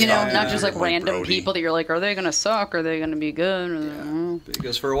 Yeah, because not just like random people that you're like, are they going to suck? Are they going to be good?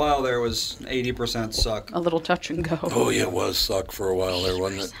 Because for a while there was 80% suck. A little touch and go. Oh, yeah, it was suck for a while there,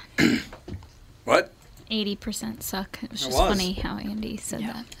 wasn't it? What? 80% suck. It was It just was. funny how Andy said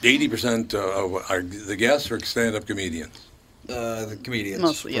that. 80% are the guests are stand-up comedians. The comedians,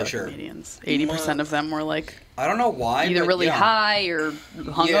 Mostly, for yeah, sure. comedians. 80% of them were like I don't know why. either but really yeah. high or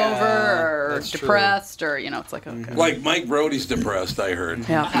hungover Yeah, or that's true. depressed or, it's like, okay. Like Mike Brody's depressed, I heard.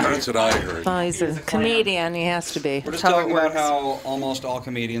 Yeah. That's what I heard. Oh, he's a comedian. He has to be. We're just how it talking about works. how almost all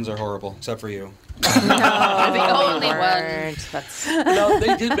comedians are horrible, except for you. the only one. That's No,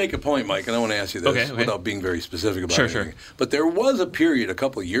 they did make a point, Mike, and I want to ask you this Okay. without being very specific about Sure, anything. sure. But there was a period a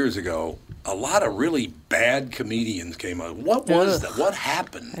couple of years ago, a lot of really bad comedians came out. What was that? What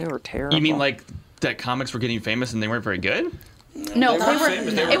happened? they were terrible. You mean like that comics were getting famous and they weren't very good? No, They they weren't were.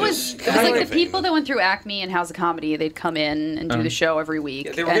 famous, they were It was just like kinda the people that went through Acme and House of Comedy. They'd come in and do the show every week.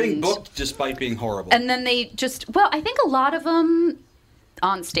 Yeah, they were getting booked despite being horrible. And then they just, I think a lot of them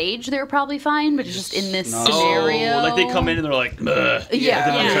on stage they were probably fine, but just in this No. scenario. Oh, like they come in and they're like, ugh.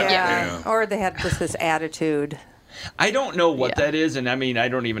 Yeah. Or they had just this attitude. I don't know what Yeah. that is, and I mean I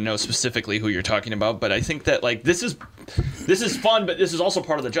don't even know specifically who you're talking about, but I think that like this is fun, but this is also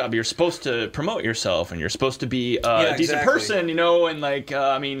part of the job. You're supposed to promote yourself, and you're supposed to be a decent exactly. person, and like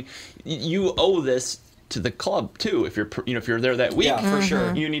I mean, you owe this to the club too. If you're there that week, Yeah, for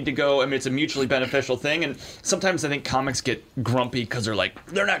sure. you need to go. I mean, it's a mutually beneficial thing, and sometimes I think comics get grumpy because they're like,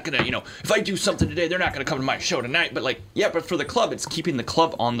 they're not gonna, if I do something today, they're not gonna come to my show tonight. But like, yeah, but for the club, it's keeping the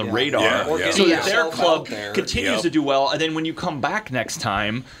club on the radar, Yeah, Or yeah. getting so that their yourself club out there. continues Yep. to do well, and then when you come back next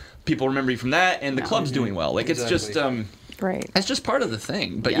time, people remember you from that, and the club's doing well. Like it's just, Exactly. Right. it's just part of the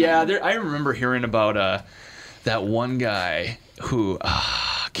thing. But Yeah. I remember hearing about that one guy who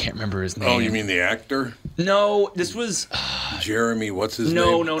I can't remember his name. Oh, you mean the actor? No, this was Jeremy, what's his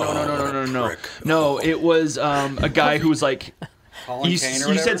no, name? no, no, Oh, no, no, what no, a no, no. prick. No, it was a guy who was like. Colin You, Kane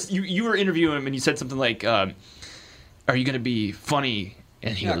or you whatever? said you were interviewing him and you said something like, "Are you going to be funny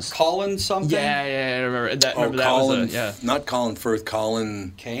And he goes, Colin something? Yeah, I remember that. Colin, was yeah. Not Colin Firth,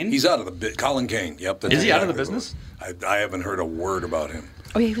 Colin Kane? He's out of the Colin Kane, yep. Is he out of the business? I haven't heard a word about him.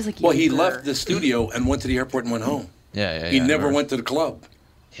 Oh, yeah, he was like, well, he left the studio and went to the airport and went home. Yeah. He never went to the club.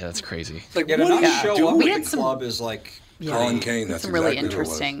 Yeah, that's crazy. Like, to what not are you show doing? up at the club is like Colin Kane. That's some exactly really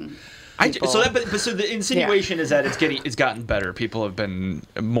interesting. So the insinuation is that it's gotten better. People have been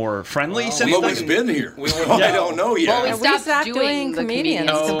more friendly since nobody's been here. I don't know yet. Well, we stopped doing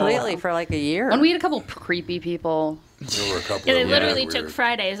comedians completely for like a year. When we had a couple creepy people. There were a couple. Yeah, they literally took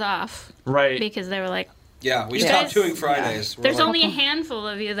Fridays off. Right. Because they were like, yeah, we stopped doing Fridays. There's only a handful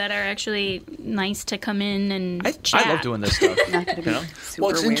of you that are actually nice to come in and chat. I love doing this stuff. Well,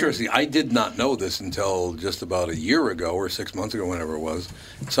 it's interesting. I did not know this until just about a year ago or 6 months ago, whenever it was.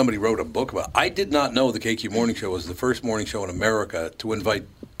 Somebody wrote a book about it. I did not know the KQ Morning Show was the first morning show in America to invite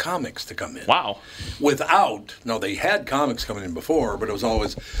comics to come in. Wow. They had comics coming in before, but it was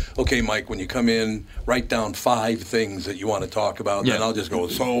always, okay, Mike, when you come in, write down 5 things that you want to talk about, and then I'll just go,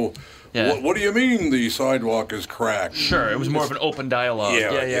 what do you mean the sidewalk is cracked? Sure, it was more of an open dialogue.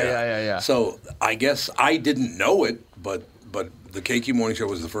 Yeah. So I guess I didn't know it, but the KQ Morning Show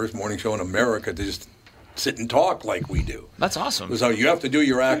was the first morning show in America to just sit and talk like we do. That's awesome. So you have to do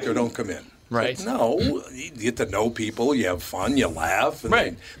your act or don't come in. Right. Like, no, you get to know people, you have fun, you laugh,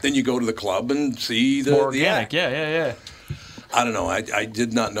 and then you go to the club and see the more organic. the act. Yeah. I don't know. I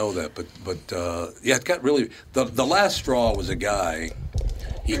did not know that, but it got really. The last straw was a guy.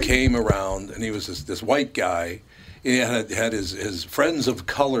 He came around, and he was this white guy. He had his friends of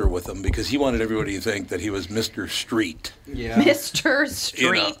color with him because he wanted everybody to think that he was Mr. Street. Yeah. Mr.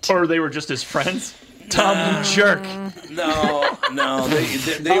 Street. Or they were just his friends. Tom, you jerk. No.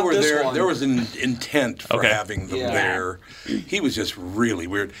 They were there. There was an intent for having them there. He was just really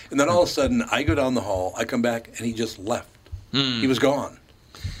weird. And then all of a sudden, I go down the hall, I come back, and he just left. He was gone.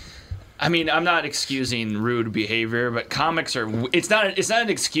 I mean, I'm not excusing rude behavior, but comics are. It's not an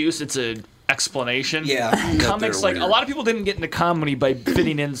excuse. It's an explanation. Yeah. Comics, like, a lot of people didn't get into comedy by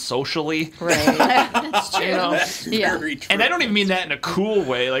fitting in socially. Right. That's true. Very true. And I don't even mean that in a cool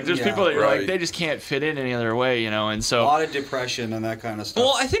way. Like, there's people that are like, they just can't fit in any other way, and so. A lot of depression and that kind of stuff.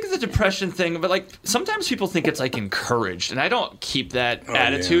 Well, I think it's a depression thing, but, like, sometimes people think it's, like, encouraged, and I don't keep that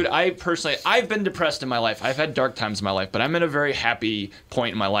attitude. Yeah. I've been depressed in my life. I've had dark times in my life, but I'm in a very happy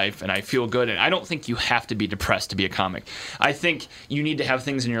point in my life, and I feel good, and I don't think you have to be depressed to be a comic. I think you need to have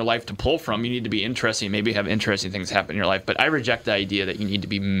things in your life to pull from. You need to be interesting, maybe have interesting things happen in your life, but I reject the idea that you need to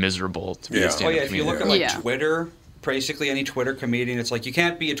be miserable to be a stand-up comedian. If you look at, like, Twitter, basically any Twitter comedian, it's like you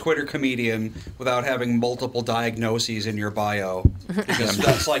can't be a Twitter comedian without having multiple diagnoses in your bio, because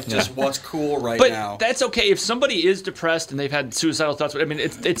that's like just what's cool now. But that's okay if somebody is depressed and they've had suicidal thoughts. I mean,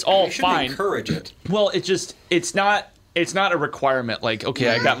 it's all fine. Encourage it. Well, it's not a requirement. Like, okay,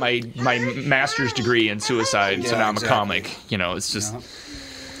 I got my master's degree in suicide, so now I'm a comic. It's just.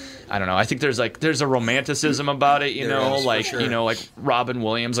 I don't know. I think there's a romanticism about it, like Robin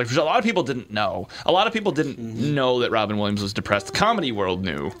Williams. Like, a lot of people didn't know. A lot of people didn't know that Robin Williams was depressed. The comedy world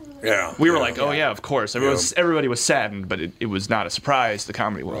knew. Yeah. We were like, oh yeah, of course. Everybody was saddened, but it was not a surprise. The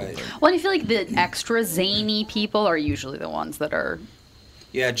comedy world. Right. Well, and I feel like the extra zany people are usually the ones that are.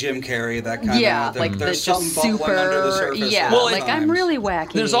 Yeah, Jim Carrey, that kind of. Like there's the something bubbling under the surface. Yeah, Well, like I'm really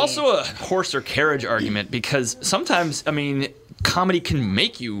wacky. There's also a horse or carriage argument because sometimes, I mean, comedy can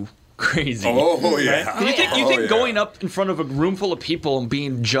make you crazy. Oh, yeah. Right? You think going up in front of a room full of people and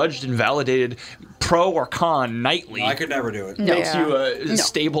being judged and validated pro or con nightly. No, I could never do it. Makes you a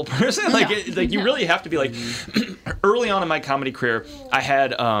stable person. You really have to be like. Early on in my comedy career, I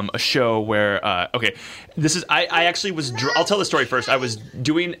had a show where I actually was. I'll tell the story first.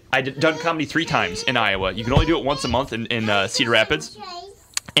 I'd done comedy 3 times in Iowa. You can only do it once a month in Cedar Rapids.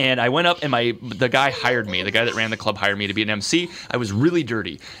 And I went up, and the guy hired me. The guy that ran the club hired me to be an MC. I was really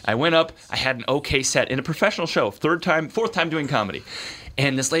dirty. I went up. I had an okay set in a professional show. 4th time doing comedy.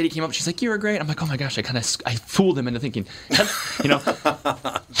 And this lady came up. She's like, "You were great." I'm like, "Oh my gosh!" I fooled him into thinking.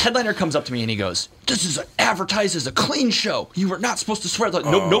 Headliner comes up to me and he goes, "This is advertised as a clean show. You were not supposed to swear."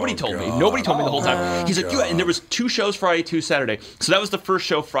 Nobody told me. Nobody told me the whole time. He's like, and there was 2 shows Friday, 2 Saturday. So that was the first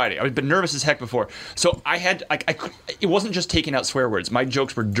show Friday. I'd been nervous as heck before. So I had it wasn't just taking out swear words. My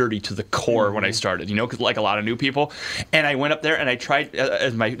jokes were dirty to the core when I started. Because like a lot of new people. And I went up there and I tried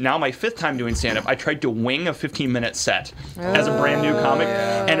as my 5th time doing stand up. I tried to wing a 15-minute set as a brand new comic.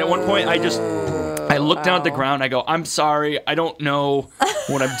 And at one point, I looked down at the ground. I go, "I'm sorry. I don't know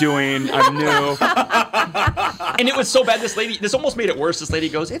what I'm doing. I'm new." And it was so bad. This almost made it worse. This lady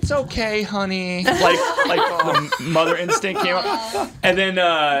goes, "It's okay, honey." Like the mother instinct came up. And then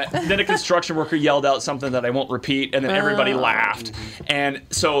a construction worker yelled out something that I won't repeat, and then everybody laughed. And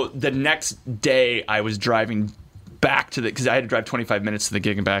so the next day I was driving back to because I had to drive 25 minutes to the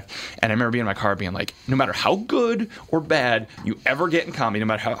gig and back, and I remember being in my car being like, no matter how good or bad you ever get in comedy, no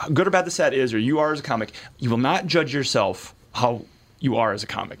matter how good or bad the set is or you are as a comic, you will not judge yourself how you are as a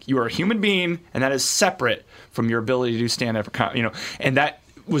comic. You are a human being, and that is separate from your ability to do stand-up, and that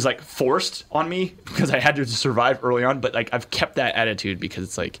was like forced on me because I had to survive early on, but like I've kept that attitude because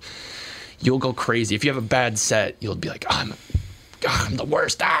it's like you'll go crazy. If you have a bad set, you'll be like, I'm the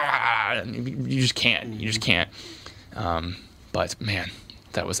worst. And you just can't. But man,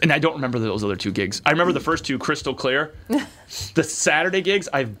 that was, and I don't remember those other two gigs. I remember the first two crystal clear. The Saturday gigs,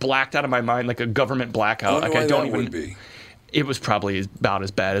 I've blacked out of my mind like a government blackout. I don't even. Would be. It was probably about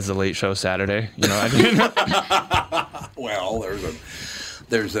as bad as the Late Show Saturday. You know what I mean? Well,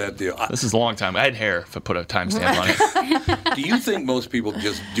 there's that deal. This is a long time. I had hair if I put a timestamp on it. Do you think most people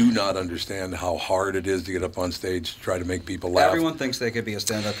just do not understand how hard it is to get up on stage to try to make people laugh? Everyone thinks they could be a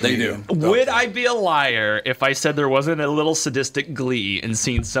stand-up comedian. They do. Would I be a liar if I said there wasn't a little sadistic glee in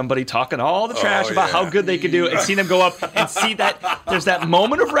seeing somebody talking all the trash about how good they could do and seeing them go up and see that there's that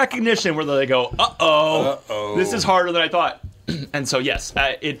moment of recognition where they go, uh-oh, this is harder than I thought. And so, yes,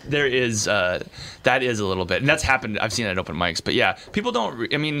 that is a little bit. And that's happened. I've seen it at open mics. But, yeah, people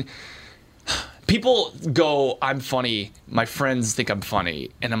don't – I mean, people go, I'm funny. My friends think I'm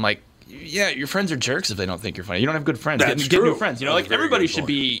funny. And I'm like, yeah, your friends are jerks if they don't think you're funny. You don't have good friends. Get new friends. You know, like everybody should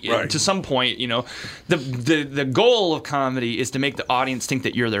be to some point. You know, the goal of comedy is to make the audience think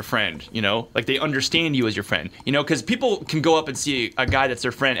that you're their friend. You know, like they understand you as your friend. You know, because people can go up and see a guy that's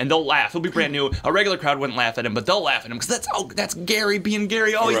their friend and they'll laugh. He'll be brand new. A regular crowd wouldn't laugh at him, but they'll laugh at him because that's Gary being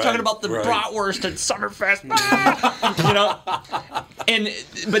Gary. Oh, he's talking about the bratwurst at Summerfest. You know,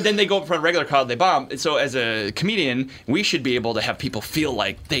 but then they go up in front of a regular crowd, they bomb. And so as a comedian, we should be able to have people feel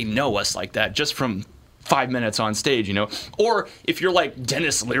like they know us like that just from 5 minutes on stage, you know. Or if you're like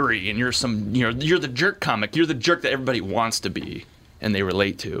Dennis Leary and you're the jerk comic, you're the jerk that everybody wants to be and they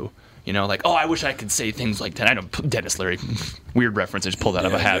relate to. You know, like, oh, I wish I could say things like that. I know Dennis Leary, weird reference, I just pulled that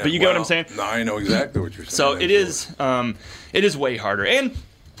out of a hat. But you get what I'm saying? No, I know exactly what you're saying. So it is way harder.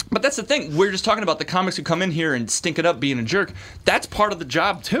 But that's the thing. We're just talking about the comics who come in here and stink it up being a jerk. That's part of the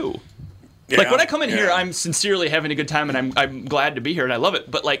job too. Yeah, like when I come in here, I'm sincerely having a good time and I'm glad to be here and I love it.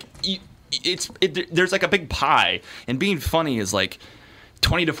 But like, there's like a big pie, and being funny is like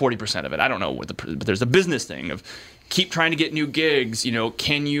 20 to 40% of it. I don't know but there's a business thing of keep trying to get new gigs. You know,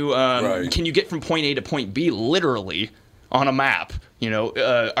 can you get from point A to point B literally on a map? You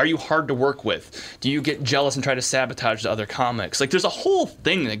know, are you hard to work with? Do you get jealous and try to sabotage the other comics? Like, there's a whole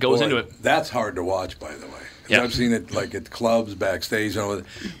thing that goes into it. That's hard to watch, by the way. Yeah. I've seen it like at clubs, backstage,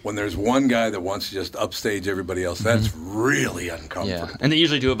 when there's one guy that wants to just upstage everybody else. That's really uncomfortable. Yeah. And they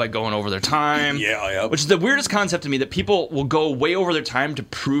usually do it by going over their time. Yeah. Which is the weirdest concept to me, that people will go way over their time to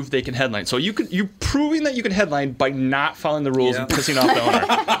prove they can headline. So you're proving that you can headline by not following the rules and pissing off the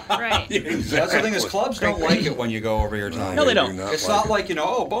owner. Right. Yeah, exactly. That's the thing is clubs don't like it when you go over your time. No, they don't. It's not like,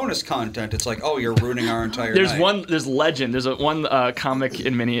 bonus content. It's like, you're ruining our entire night. There's legend. There's one comic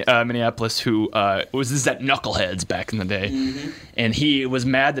in Minneapolis who this is at Knuckleheads back in the day. Mm-hmm. And he was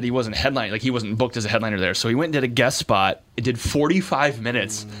mad that he wasn't headlining, like he wasn't booked as a headliner there. So he went and did a guest spot. It did 45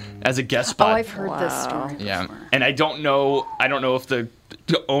 minutes as a guest spot. Oh, I've heard this story before. Yeah. And I don't know if the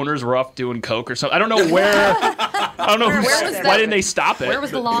owners were off doing coke or something. I don't know where. I don't know why didn't they stop it? Where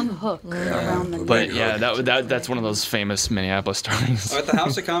was the long hook around the But yeah, that's one of those famous Minneapolis stories. At the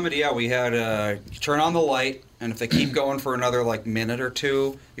House of Comedy, we had turn on the light, and if they keep going for another like minute or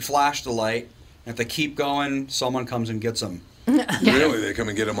two, you flash the light. And if they keep going, someone comes and gets them. Really? They come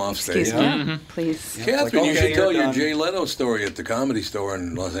and get them off stage? Excuse me? Mm-hmm. Please. Yeah, Catherine, you should tell your Jay Leno story at the Comedy Store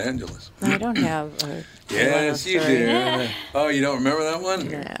in Los Angeles. I don't have a Yes, you do. Oh, you don't remember that one?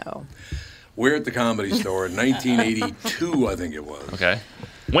 No. We're at the Comedy Store in 1982, I think it was. Okay.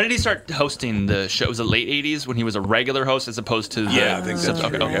 When did he start hosting the show? Was it late 80s when he was a regular host as opposed to I think that's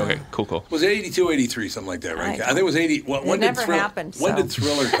okay, true. Okay, cool. Was it 82, 83, something like that, right? I think it was 80. When did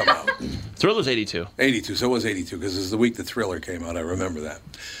Thriller come out? Thriller's 82. 82, so it was 82, because it was the week the Thriller came out. I remember that.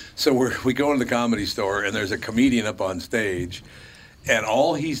 So we go into the Comedy Store, and there's a comedian up on stage, and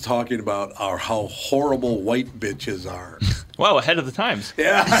all he's talking about are how horrible white bitches are. Wow, ahead of the times.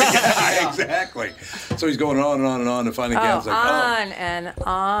 Yeah, exactly. So he's going on and on and on, and finally Kathy's like, on and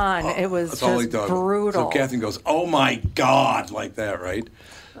on. It was just brutal. So Catherine goes, oh my God, like that, right?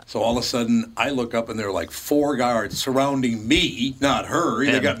 So all of a sudden, I look up, and there are like 4 guards surrounding me, not her.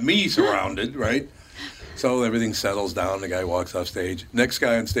 They got me surrounded, right? So everything settles down. The guy walks off stage. Next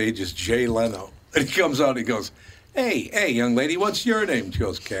guy on stage is Jay Leno. And he comes out and he goes, hey, young lady, what's your name? She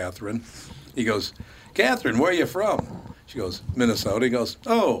goes, Catherine. He goes, Catherine, where are you from? She goes, Minnesota. He goes,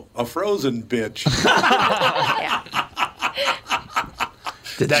 oh, a frozen bitch.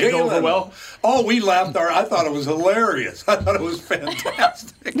 Did that go over well? Oh, we laughed. I thought it was hilarious. I thought it was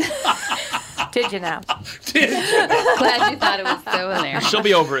fantastic. Did you now? Glad you thought it was so hilarious. She'll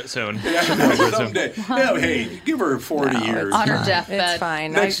be over it soon. Yeah, someday. Yeah, hey, give her 40 years. On her deathbed. It's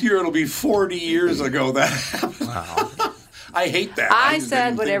fine. Next year it'll be 40 years ago that happened. Wow. I hate that. I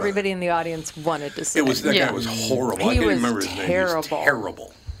said what everybody in the audience wanted to say. That guy was horrible. I can't remember his name. He was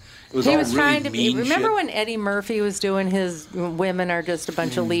terrible. He was trying to be. Remember when Eddie Murphy was doing his women are just a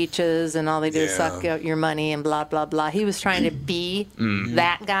bunch of leeches and all they do is suck out your money and blah, blah, blah. He was trying to be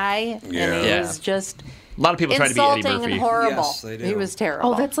that guy. Yeah. And he was just a lot of people try to be Eddie insulting Murphy. and horrible. Yes, they do. He was terrible.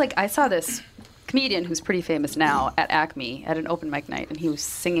 Oh, that's like, I saw this comedian who's pretty famous now at Acme at an open mic night, and he was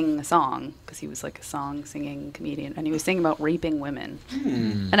singing a song because he was like a song-singing comedian, and he was singing about raping women.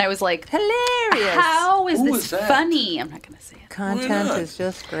 And I was like, hilarious. How is Who this was that? funny? I'm not going to say it. Content is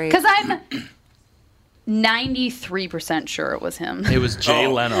just great. Because I'm 93% sure it was him. It was Jay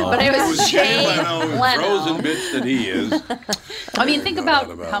Leno. But it was Jay Leno. Frozen bitch that he is. I mean, think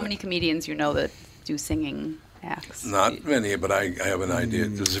about how many comedians you know that do singing acts. Not many, but I have an idea.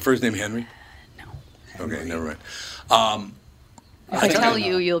 Is his first name Henry? No. Okay, never mind. If I tell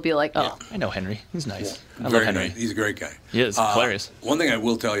you, you'll be like, oh. I know Henry. He's nice. I love Very Henry. nice. He's a great guy. He is hilarious. One thing I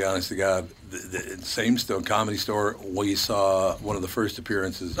will tell you, honest to God, the same Comedy Store, we saw one of the first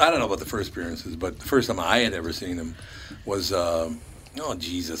appearances. I don't know about the first appearances, but the first time I had ever seen him was, oh,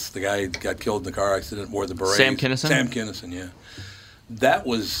 Jesus, the guy got killed in the car accident, wore the beret. Sam Kinison? Sam Kinison, yeah. That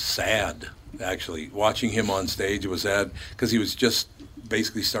was sad, actually. Watching him on stage, it was sad because he was just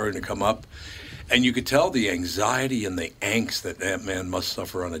basically starting to come up. And you could tell the anxiety and the angst that man must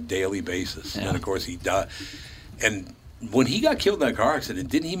suffer on a daily basis. Yeah. And, of course, he died. And when he got killed in that car accident,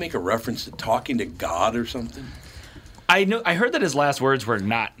 didn't he make a reference to talking to God or something? I heard that his last words were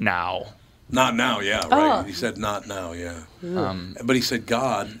 "not now." Not now, yeah, right. He said "not now," yeah. But he said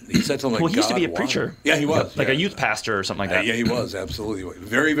God. He said something like, well, he used to be a why? preacher. Yeah, he was. Like a youth pastor or something like that. Yeah, he was, absolutely.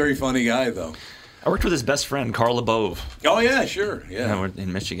 Very, very funny guy, though. I worked with his best friend, Carl LeBove. Oh, yeah, sure, yeah. We're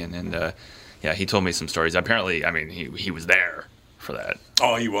in Michigan, and yeah, he told me some stories. Apparently, I mean, he was there for that.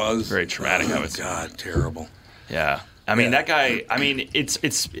 Oh, he was? Very traumatic, I would say. God, terrible. Yeah. I mean, that guy, I mean, it's.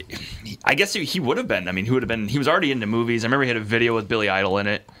 I guess he would have been. I mean, he was already into movies. I remember he had a video with Billy Idol in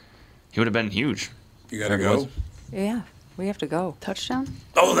it. He would have been huge. You got to go? Yeah, we have to go. Touchdown?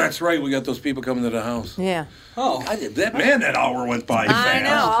 Oh, that's right. We got those people coming to the house. Yeah. Oh, that hour went by fast. I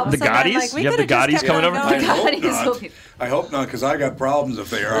know. All of The a sudden, I'm Gaudis? like, we You have the could've just Gaudis kept coming on over? going. I hope not, because I got problems if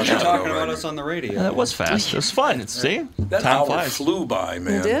they are. You're talking about us on the radio. That was fast. It was fun. See? That Time hour flies. flew by,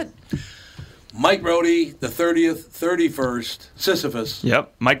 man. You did. Mike Brody, the 30th, 31st, Sisyphus.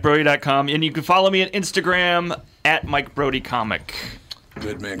 Yep, MikeBrody.com. And you can follow me on Instagram at MikeBrodyComic.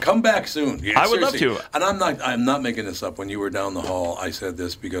 Good man. Come back soon. Yeah, I would love seriously. to. And I'm not making this up. When you were down the hall, I said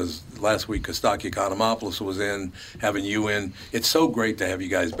this because last week Kostaki Economopoulos was in, having you in. It's so great to have you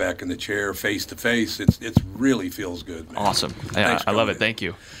guys back in the chair, face to face. It really feels good, man. Awesome. Yeah, Thanks, I love Brody. it. Thank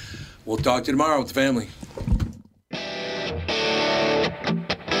you. We'll talk to you tomorrow with the family.